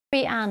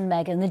Harry and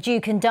Meghan, the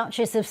Duke and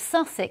Duchess of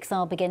Sussex,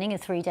 are beginning a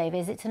three-day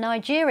visit to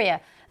Nigeria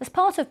as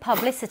part of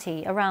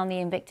publicity around the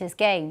Invictus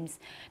Games.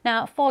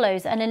 Now, it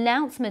follows an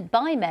announcement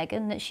by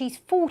Meghan that she's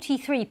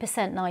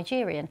 43%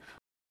 Nigerian.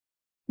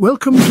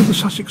 Welcome to the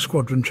Sussex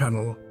Squadron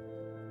channel.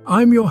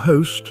 I'm your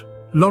host,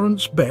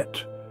 Lawrence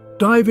Bett,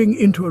 diving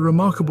into a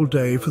remarkable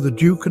day for the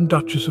Duke and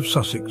Duchess of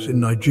Sussex in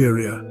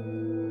Nigeria.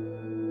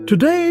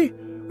 Today,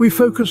 we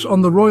focus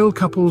on the royal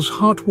couple's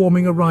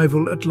heartwarming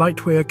arrival at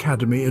Lightway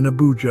Academy in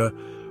Abuja,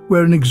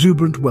 where an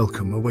exuberant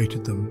welcome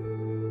awaited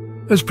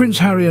them. As Prince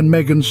Harry and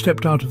Meghan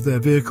stepped out of their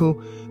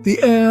vehicle,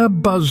 the air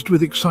buzzed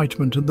with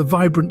excitement and the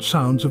vibrant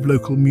sounds of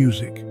local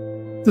music.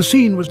 The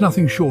scene was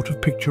nothing short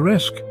of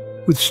picturesque,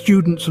 with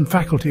students and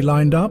faculty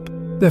lined up,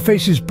 their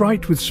faces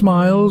bright with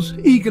smiles,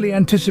 eagerly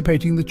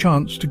anticipating the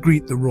chance to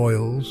greet the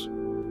royals.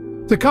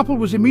 The couple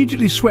was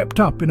immediately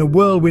swept up in a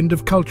whirlwind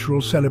of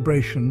cultural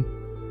celebration.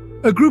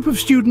 A group of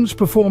students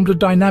performed a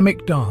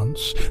dynamic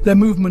dance, their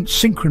movements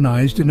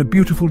synchronized in a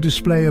beautiful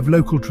display of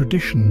local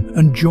tradition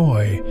and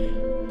joy.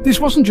 This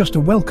wasn't just a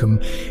welcome,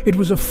 it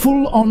was a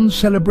full-on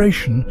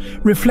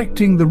celebration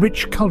reflecting the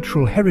rich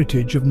cultural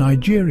heritage of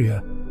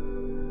Nigeria.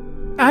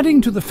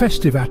 Adding to the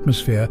festive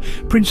atmosphere,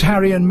 Prince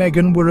Harry and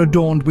Meghan were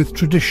adorned with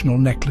traditional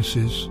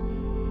necklaces.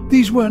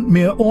 These weren't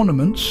mere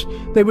ornaments,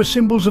 they were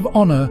symbols of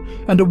honor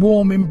and a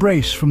warm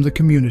embrace from the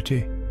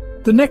community.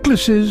 The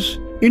necklaces,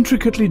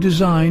 intricately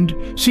designed,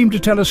 seemed to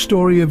tell a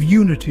story of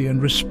unity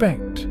and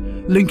respect,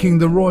 linking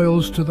the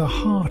royals to the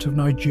heart of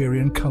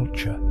Nigerian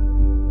culture.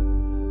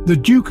 The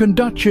Duke and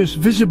Duchess,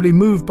 visibly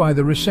moved by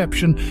the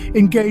reception,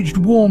 engaged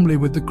warmly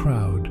with the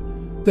crowd,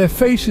 their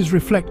faces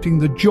reflecting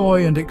the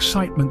joy and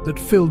excitement that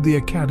filled the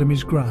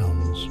Academy's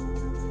grounds.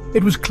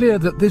 It was clear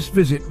that this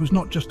visit was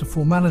not just a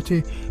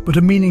formality, but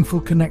a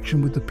meaningful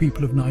connection with the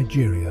people of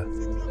Nigeria.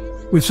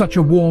 With such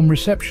a warm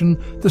reception,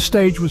 the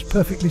stage was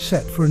perfectly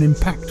set for an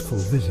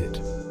impactful visit.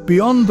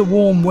 Beyond the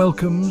warm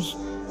welcomes,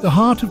 the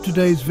heart of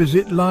today's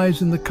visit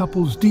lies in the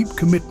couple's deep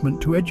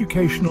commitment to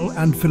educational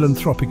and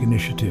philanthropic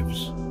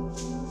initiatives.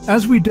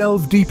 As we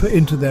delve deeper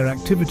into their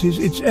activities,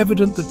 it's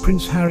evident that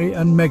Prince Harry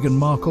and Meghan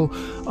Markle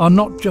are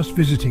not just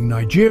visiting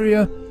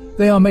Nigeria,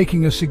 they are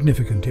making a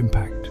significant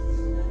impact.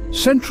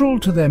 Central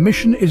to their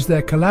mission is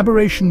their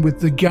collaboration with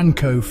the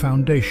Nigerian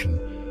Foundation,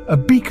 a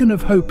beacon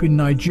of hope in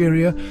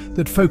Nigeria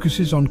that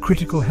focuses on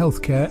critical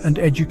healthcare and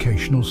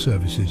educational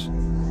services.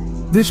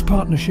 This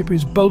partnership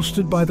is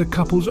bolstered by the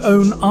couple's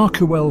own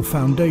Archewell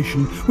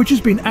Foundation, which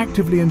has been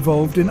actively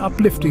involved in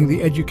uplifting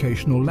the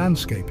educational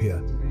landscape here.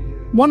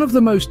 One of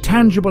the most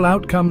tangible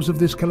outcomes of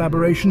this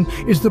collaboration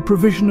is the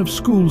provision of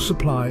school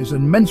supplies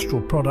and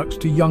menstrual products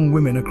to young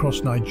women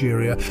across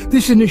Nigeria.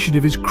 This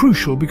initiative is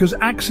crucial because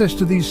access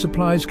to these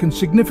supplies can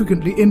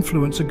significantly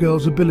influence a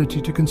girl's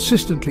ability to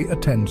consistently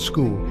attend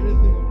school.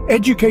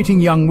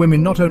 Educating young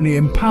women not only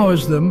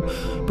empowers them,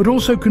 but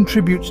also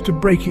contributes to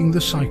breaking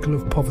the cycle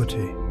of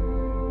poverty.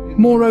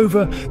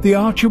 Moreover, the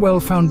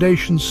Archewell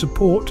Foundation's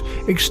support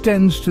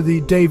extends to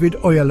the David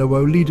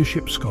Oyelowo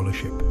Leadership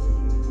Scholarship.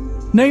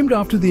 Named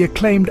after the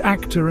acclaimed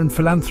actor and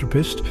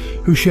philanthropist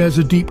who shares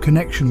a deep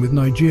connection with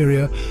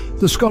Nigeria,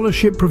 the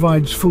scholarship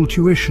provides full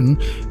tuition,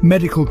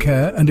 medical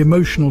care and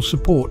emotional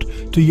support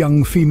to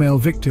young female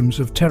victims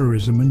of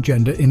terrorism and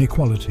gender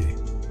inequality.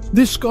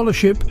 This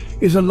scholarship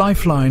is a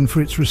lifeline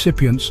for its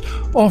recipients,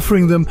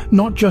 offering them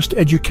not just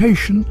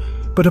education,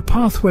 but a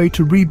pathway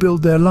to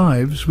rebuild their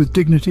lives with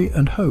dignity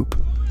and hope.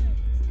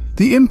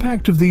 The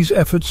impact of these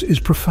efforts is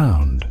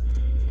profound.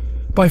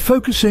 By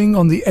focusing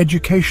on the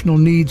educational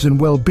needs and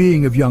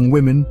well-being of young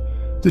women,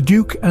 the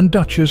Duke and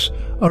Duchess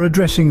are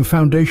addressing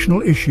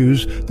foundational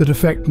issues that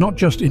affect not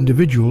just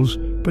individuals,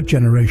 but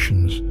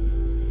generations.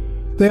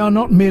 They are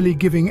not merely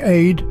giving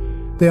aid,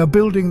 they are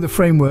building the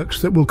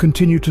frameworks that will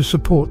continue to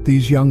support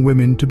these young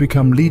women to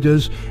become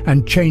leaders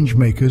and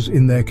change-makers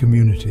in their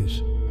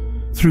communities.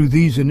 Through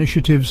these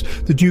initiatives,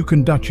 the Duke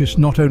and Duchess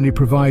not only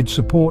provide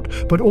support,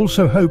 but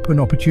also hope and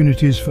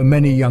opportunities for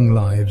many young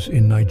lives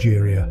in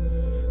Nigeria.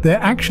 Their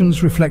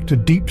actions reflect a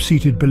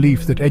deep-seated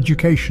belief that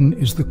education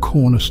is the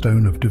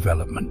cornerstone of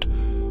development,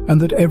 and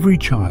that every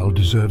child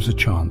deserves a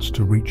chance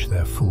to reach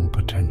their full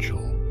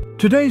potential.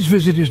 Today's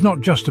visit is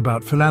not just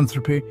about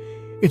philanthropy,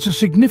 it's a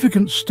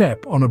significant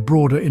step on a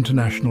broader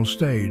international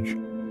stage.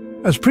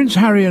 As Prince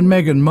Harry and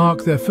Meghan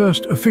mark their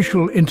first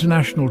official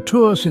international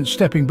tour since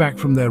stepping back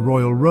from their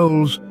royal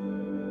roles,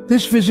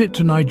 this visit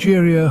to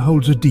Nigeria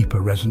holds a deeper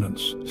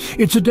resonance.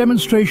 It's a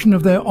demonstration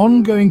of their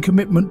ongoing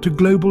commitment to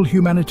global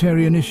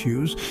humanitarian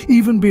issues,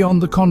 even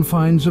beyond the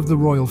confines of the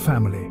royal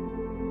family.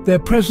 Their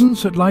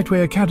presence at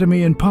Lightway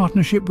Academy in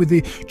partnership with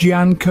the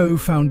Nigerian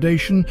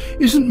Foundation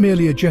isn't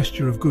merely a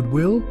gesture of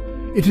goodwill,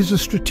 it is a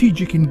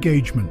strategic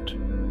engagement.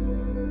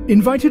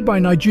 Invited by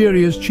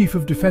Nigeria's Chief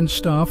of Defence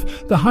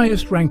Staff, the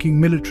highest-ranking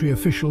military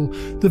official,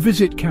 the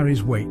visit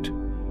carries weight.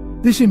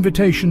 This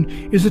invitation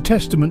is a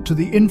testament to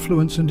the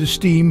influence and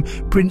esteem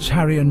Prince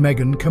Harry and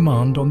Meghan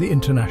command on the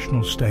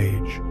international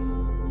stage.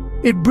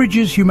 It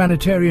bridges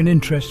humanitarian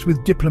interests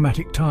with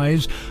diplomatic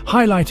ties,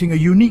 highlighting a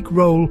unique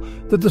role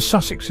that the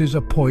Sussexes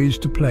are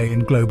poised to play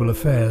in global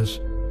affairs.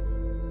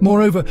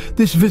 Moreover,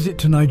 this visit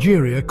to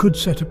Nigeria could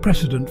set a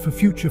precedent for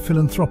future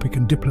philanthropic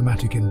and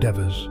diplomatic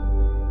endeavours.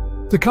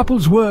 The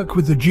couple's work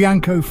with the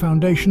Gianco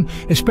Foundation,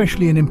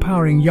 especially in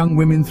empowering young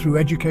women through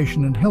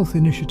education and health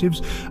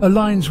initiatives,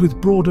 aligns with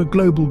broader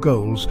global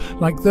goals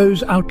like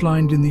those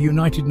outlined in the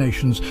United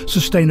Nations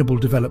Sustainable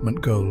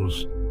Development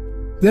Goals.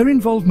 Their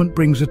involvement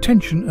brings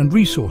attention and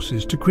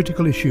resources to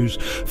critical issues,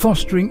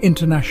 fostering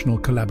international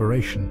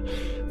collaboration.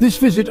 This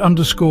visit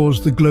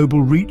underscores the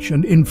global reach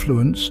and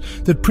influence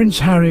that Prince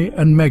Harry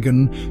and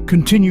Meghan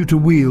continue to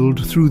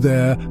wield through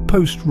their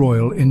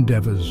post-royal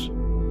endeavours.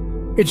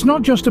 It's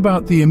not just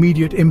about the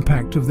immediate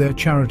impact of their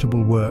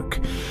charitable work,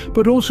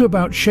 but also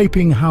about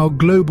shaping how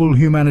global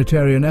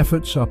humanitarian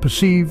efforts are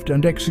perceived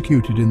and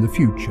executed in the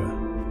future.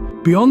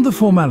 Beyond the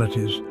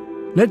formalities,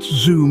 let's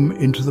zoom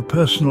into the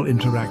personal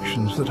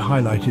interactions that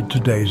highlighted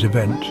today's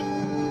event.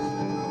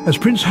 As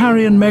Prince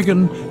Harry and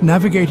Meghan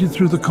navigated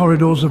through the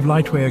corridors of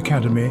Lightway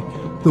Academy,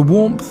 the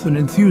warmth and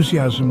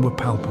enthusiasm were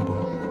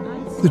palpable.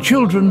 The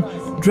children,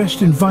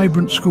 dressed in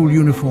vibrant school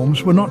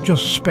uniforms, were not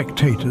just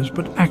spectators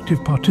but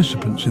active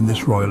participants in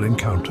this royal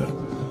encounter.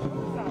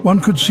 One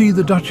could see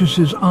the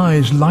Duchess's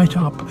eyes light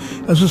up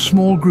as a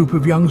small group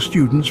of young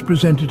students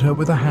presented her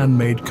with a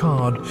handmade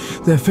card,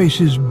 their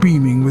faces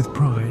beaming with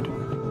pride.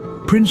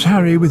 Prince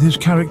Harry, with his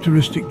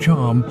characteristic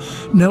charm,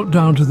 knelt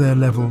down to their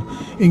level,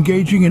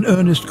 engaging in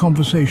earnest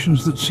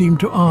conversations that seemed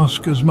to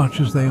ask as much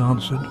as they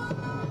answered.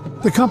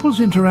 The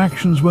couple's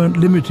interactions weren't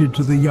limited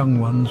to the young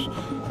ones.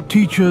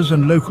 Teachers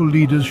and local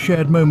leaders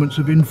shared moments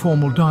of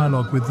informal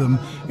dialogue with them,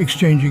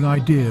 exchanging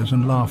ideas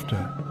and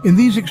laughter. In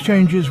these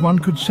exchanges, one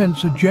could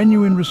sense a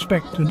genuine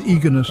respect and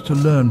eagerness to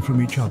learn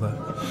from each other.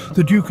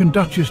 The Duke and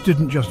Duchess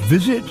didn't just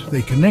visit,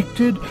 they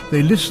connected,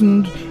 they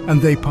listened, and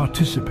they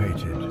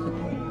participated.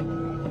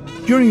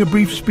 During a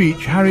brief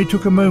speech, Harry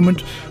took a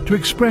moment to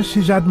express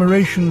his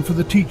admiration for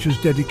the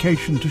teachers'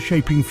 dedication to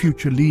shaping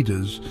future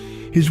leaders.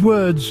 His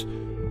words,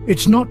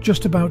 "It's not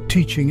just about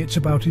teaching, it's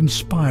about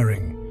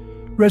inspiring,"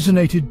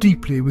 resonated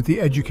deeply with the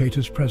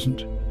educators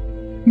present.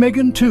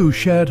 Meghan too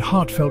shared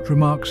heartfelt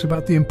remarks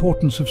about the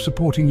importance of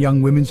supporting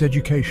young women's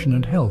education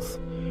and health,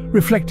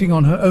 reflecting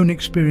on her own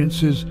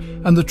experiences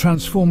and the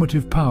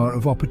transformative power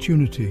of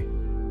opportunity.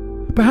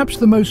 Perhaps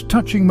the most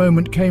touching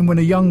moment came when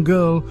a young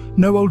girl,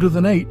 no older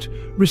than 8,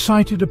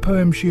 recited a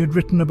poem she had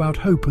written about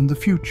hope and the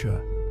future.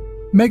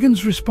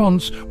 Meghan's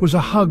response was a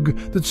hug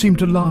that seemed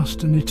to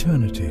last an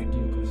eternity,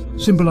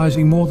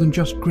 symbolizing more than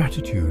just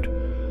gratitude,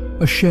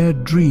 a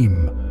shared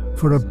dream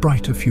for a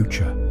brighter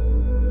future.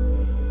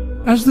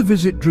 As the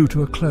visit drew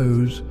to a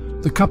close,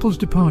 the couple's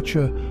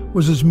departure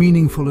was as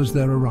meaningful as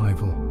their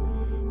arrival.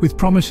 With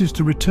promises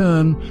to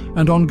return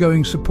and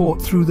ongoing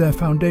support through their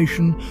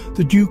foundation,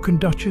 the Duke and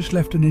Duchess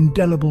left an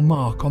indelible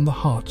mark on the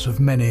hearts of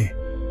many.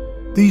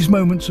 These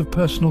moments of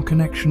personal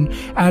connection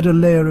add a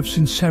layer of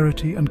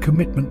sincerity and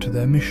commitment to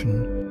their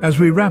mission. As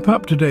we wrap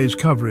up today's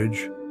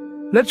coverage,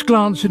 let's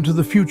glance into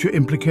the future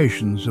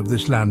implications of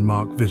this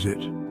landmark visit.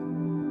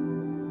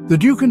 The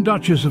Duke and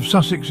Duchess of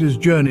Sussex's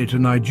journey to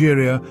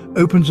Nigeria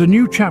opens a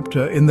new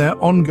chapter in their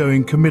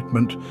ongoing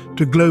commitment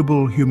to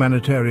global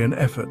humanitarian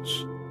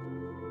efforts.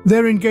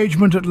 Their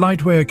engagement at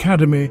Lightway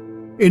Academy,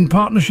 in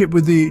partnership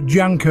with the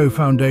Gianco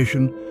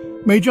Foundation,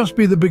 may just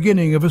be the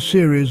beginning of a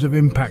series of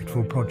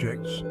impactful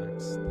projects.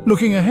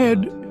 Looking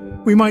ahead,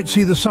 we might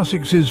see the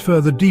Sussexes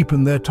further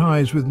deepen their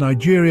ties with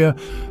Nigeria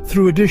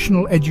through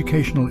additional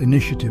educational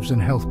initiatives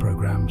and health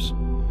programs.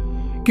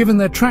 Given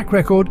their track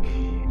record,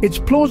 it's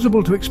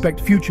plausible to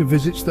expect future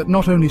visits that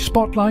not only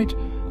spotlight,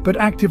 but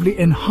actively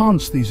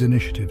enhance these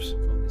initiatives.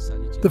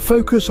 The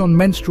focus on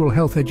menstrual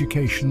health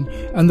education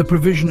and the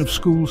provision of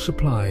school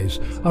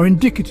supplies are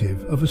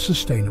indicative of a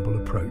sustainable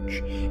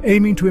approach,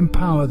 aiming to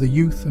empower the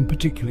youth and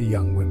particularly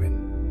young women.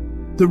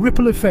 The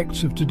ripple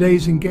effects of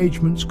today's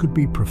engagements could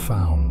be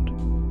profound.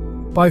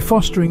 By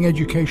fostering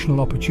educational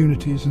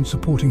opportunities and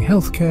supporting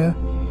healthcare,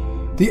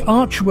 the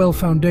Archewell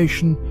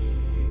Foundation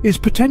is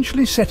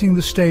potentially setting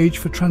the stage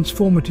for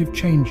transformative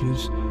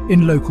changes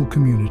in local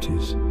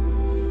communities.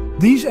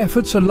 These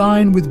efforts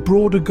align with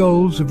broader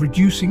goals of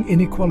reducing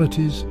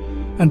inequalities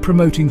and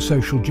promoting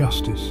social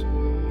justice.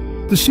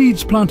 The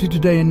seeds planted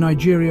today in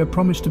Nigeria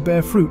promise to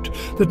bear fruit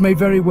that may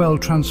very well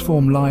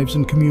transform lives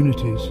and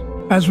communities.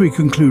 As we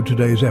conclude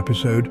today's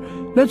episode,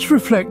 let's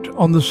reflect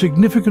on the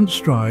significant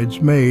strides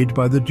made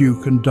by the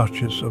Duke and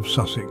Duchess of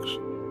Sussex.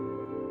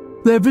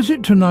 Their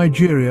visit to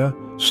Nigeria,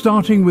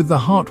 starting with the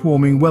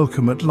heartwarming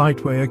welcome at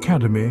Lightway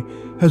Academy,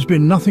 has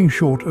been nothing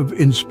short of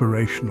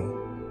inspirational.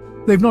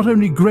 They've not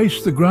only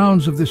graced the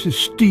grounds of this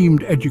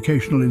esteemed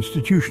educational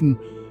institution,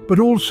 but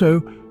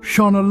also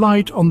shone a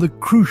light on the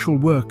crucial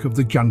work of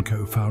the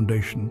Gianco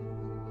Foundation.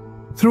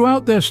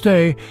 Throughout their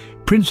stay,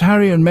 Prince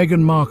Harry and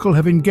Meghan Markle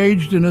have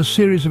engaged in a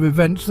series of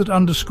events that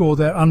underscore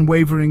their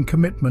unwavering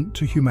commitment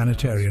to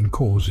humanitarian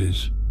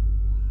causes.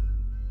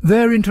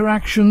 Their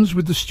interactions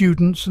with the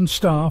students and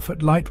staff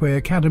at Lightway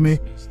Academy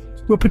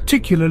were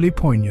particularly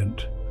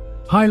poignant,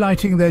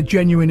 highlighting their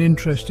genuine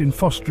interest in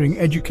fostering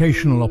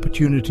educational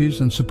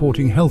opportunities and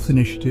supporting health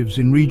initiatives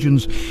in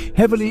regions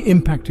heavily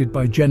impacted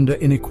by gender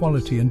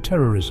inequality and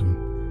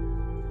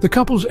terrorism. The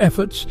couple's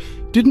efforts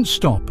didn't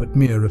stop at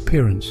mere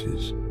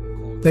appearances.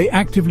 They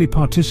actively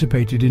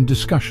participated in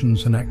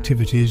discussions and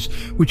activities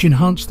which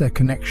enhanced their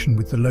connection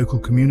with the local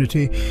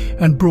community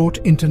and brought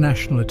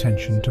international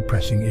attention to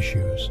pressing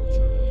issues.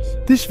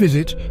 This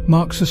visit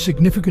marks a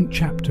significant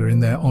chapter in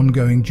their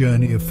ongoing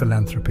journey of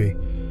philanthropy,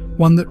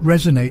 one that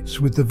resonates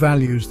with the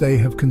values they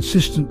have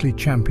consistently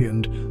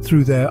championed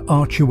through their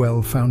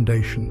Archewell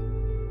Foundation.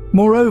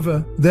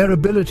 Moreover, their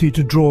ability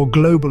to draw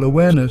global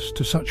awareness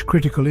to such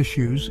critical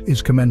issues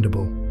is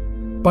commendable.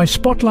 By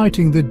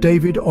spotlighting the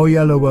David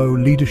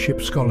Oyelowo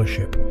Leadership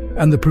Scholarship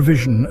and the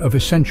provision of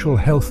essential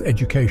health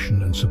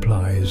education and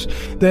supplies,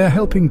 they are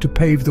helping to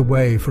pave the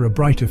way for a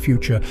brighter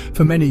future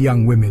for many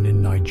young women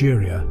in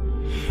Nigeria.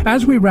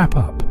 As we wrap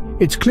up,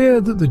 it's clear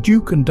that the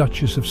Duke and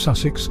Duchess of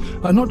Sussex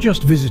are not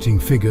just visiting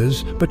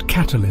figures, but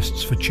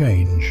catalysts for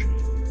change.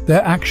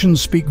 Their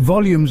actions speak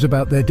volumes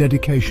about their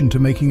dedication to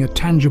making a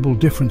tangible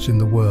difference in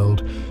the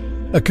world,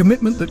 a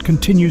commitment that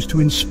continues to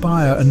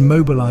inspire and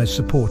mobilize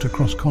support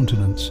across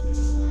continents.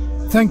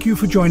 Thank you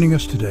for joining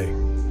us today.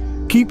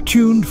 Keep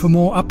tuned for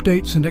more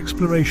updates and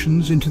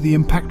explorations into the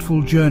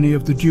impactful journey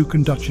of the Duke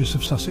and Duchess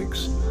of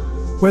Sussex.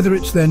 Whether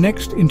it's their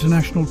next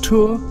international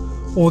tour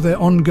or their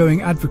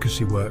ongoing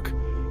advocacy work,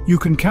 you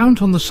can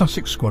count on the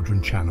Sussex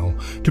Squadron channel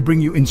to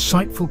bring you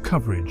insightful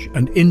coverage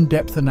and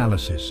in-depth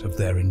analysis of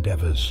their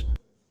endeavours.